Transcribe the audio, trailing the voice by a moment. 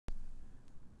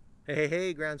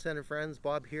Hey, Grand Center friends,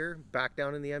 Bob here, back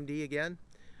down in the MD again.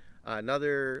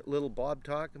 Another little Bob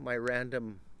talk, my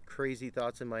random crazy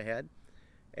thoughts in my head,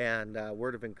 and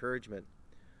word of encouragement.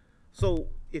 So,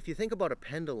 if you think about a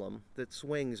pendulum that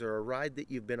swings or a ride that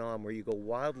you've been on where you go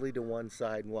wildly to one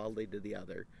side and wildly to the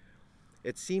other,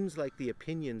 it seems like the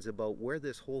opinions about where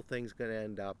this whole thing's going to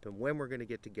end up and when we're going to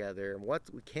get together and what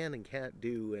we can and can't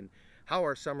do and how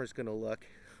our summer's going to look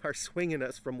are swinging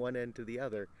us from one end to the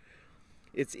other.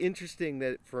 It's interesting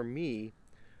that for me,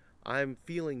 I'm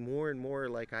feeling more and more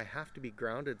like I have to be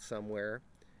grounded somewhere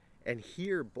and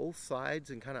hear both sides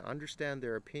and kind of understand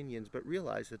their opinions, but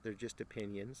realize that they're just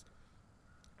opinions.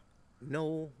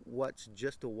 Know what's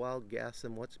just a wild guess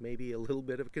and what's maybe a little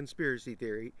bit of a conspiracy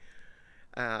theory,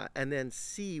 and then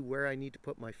see where I need to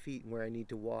put my feet and where I need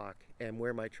to walk and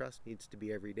where my trust needs to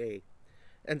be every day.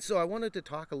 And so I wanted to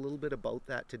talk a little bit about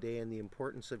that today and the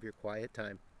importance of your quiet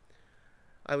time.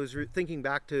 I was thinking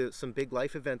back to some big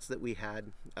life events that we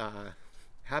had.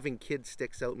 Having kids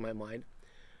sticks out in my mind.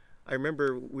 I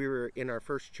remember we were in our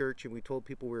first church and we told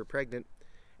people we were pregnant,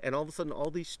 and all of a sudden, all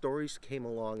these stories came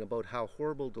along about how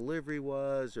horrible delivery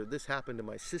was, or this happened to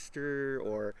my sister,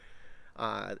 or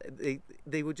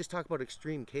they would just talk about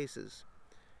extreme cases.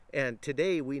 And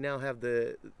today we now have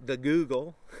the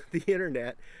Google, the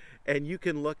internet, and you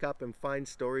can look up and find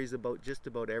stories about just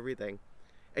about everything.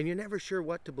 And you're never sure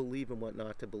what to believe and what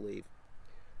not to believe.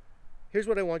 Here's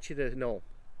what I want you to know,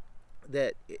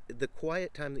 that the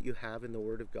quiet time that you have in the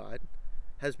Word of God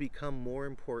has become more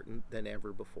important than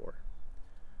ever before.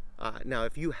 Now,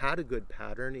 if you had a good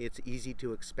pattern, it's easy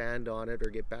to expand on it or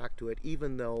get back to it,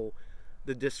 even though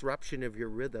the disruption of your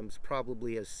rhythms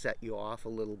probably has set you off a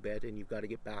little bit and you've got to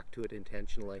get back to it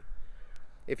intentionally.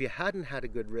 If you hadn't had a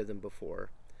good rhythm before,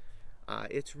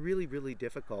 it's really, really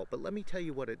difficult. But let me tell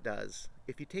you what it does.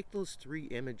 If you take those three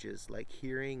images, like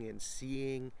hearing and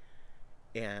seeing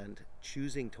and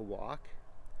choosing to walk,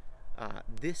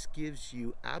 this gives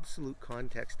you absolute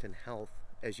context and health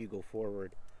as you go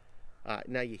forward.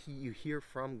 Now you hear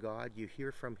from God, you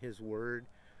hear from His Word.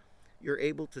 You're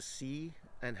able to see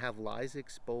and have lies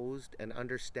exposed and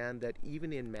understand that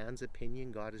even in man's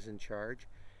opinion, God is in charge.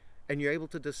 And you're able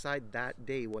to decide that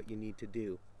day what you need to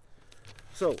do.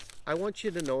 So I want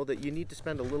you to know that you need to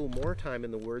spend a little more time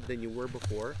in the Word than you were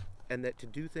before, and that to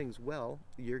do things well,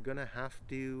 you're going to have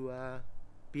to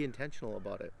be intentional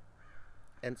about it.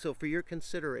 And so, for your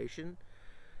consideration,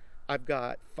 I've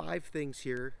got 5 things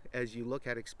here as you look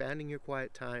at expanding your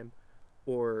quiet time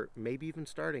or maybe even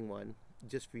starting one,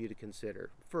 just for you to consider.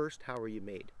 First, how are you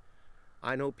made?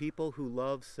 I know people who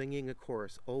love singing a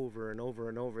chorus over and over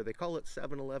and over. They call it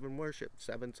 7-11 worship,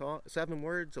 seven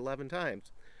words, 11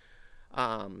 times.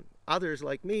 Others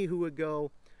like me who would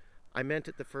go, I meant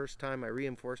it the first time, I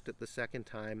reinforced it the second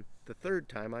time, the third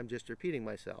time I'm just repeating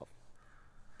myself.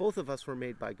 Both of us were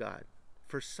made by God.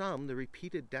 For some, the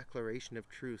repeated declaration of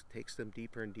truth takes them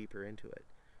deeper and deeper into it.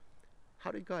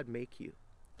 How did God make you?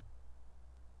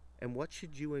 And what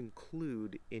should you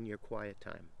include in your quiet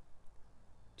time?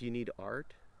 Do you need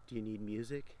art? Do you need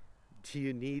music? Do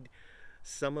you need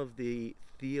some of the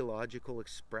theological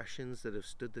expressions that have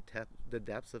stood the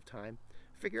depths of time?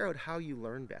 Figure out how you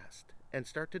learn best and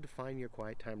start to define your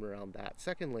quiet time around that.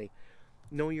 Secondly,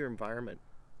 know your environment.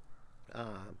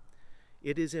 Uh,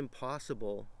 it is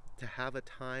impossible to have a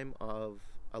time of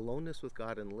aloneness with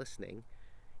God and listening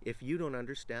if you don't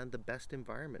understand the best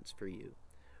environments for you.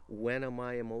 When am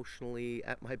I emotionally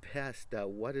at my best?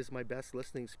 What is my best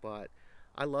listening spot?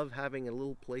 I love having a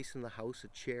little place in the house, a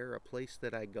chair, a place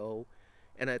that I go.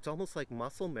 And it's almost like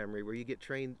muscle memory where you get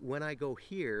trained. When I go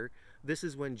here, this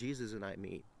is when Jesus and I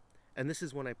meet. And this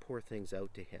is when I pour things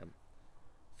out to Him.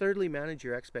 Thirdly, manage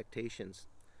your expectations.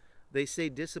 They say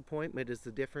disappointment is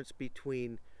the difference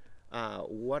between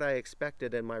what I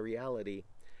expected and my reality.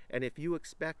 And if you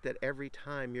expect that every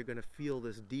time you're going to feel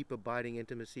this deep, abiding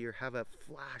intimacy or have a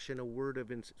flash and a word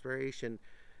of inspiration,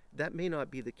 that may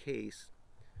not be the case.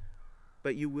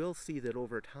 But you will see that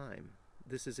over time,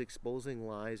 this is exposing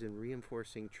lies and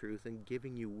reinforcing truth and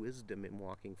giving you wisdom in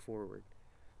walking forward.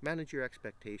 Manage your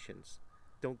expectations.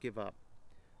 Don't give up.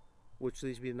 Which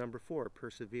leads me to number 4,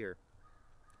 persevere.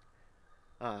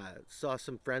 Saw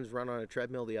some friends run on a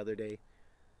treadmill the other day,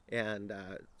 and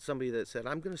somebody that said,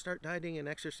 I'm going to start dieting and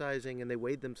exercising, and they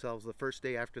weighed themselves the first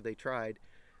day after they tried,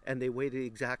 and they weighed the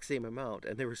exact same amount,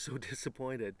 and they were so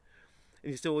disappointed.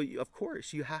 And you say, well, of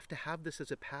course, you have to have this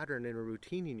as a pattern and a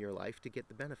routine in your life to get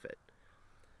the benefit.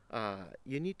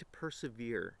 You need to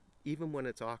persevere, even when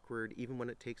it's awkward, even when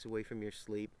it takes away from your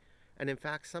sleep. And in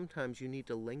fact, sometimes you need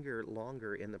to linger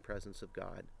longer in the presence of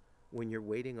God when you're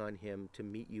waiting on Him to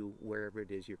meet you wherever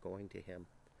it is you're going to Him.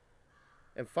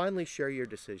 And finally, share your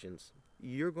decisions.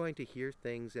 You're going to hear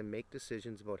things and make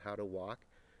decisions about how to walk.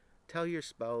 Tell your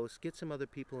spouse, get some other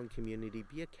people in community,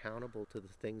 be accountable to the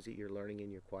things that you're learning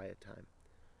in your quiet time.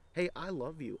 Hey, I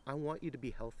love you. I want you to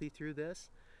be healthy through this.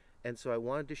 And so I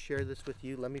wanted to share this with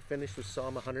you. Let me finish with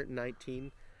Psalm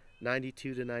 119,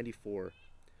 92 to 94.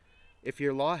 If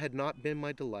your law had not been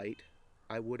my delight,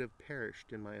 I would have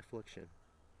perished in my affliction.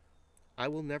 I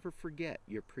will never forget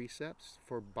your precepts,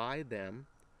 for by them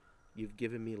you've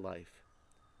given me life.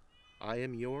 I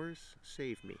am yours,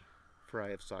 save me, for I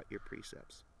have sought your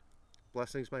precepts.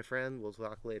 Blessings, my friend. We'll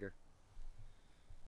talk later.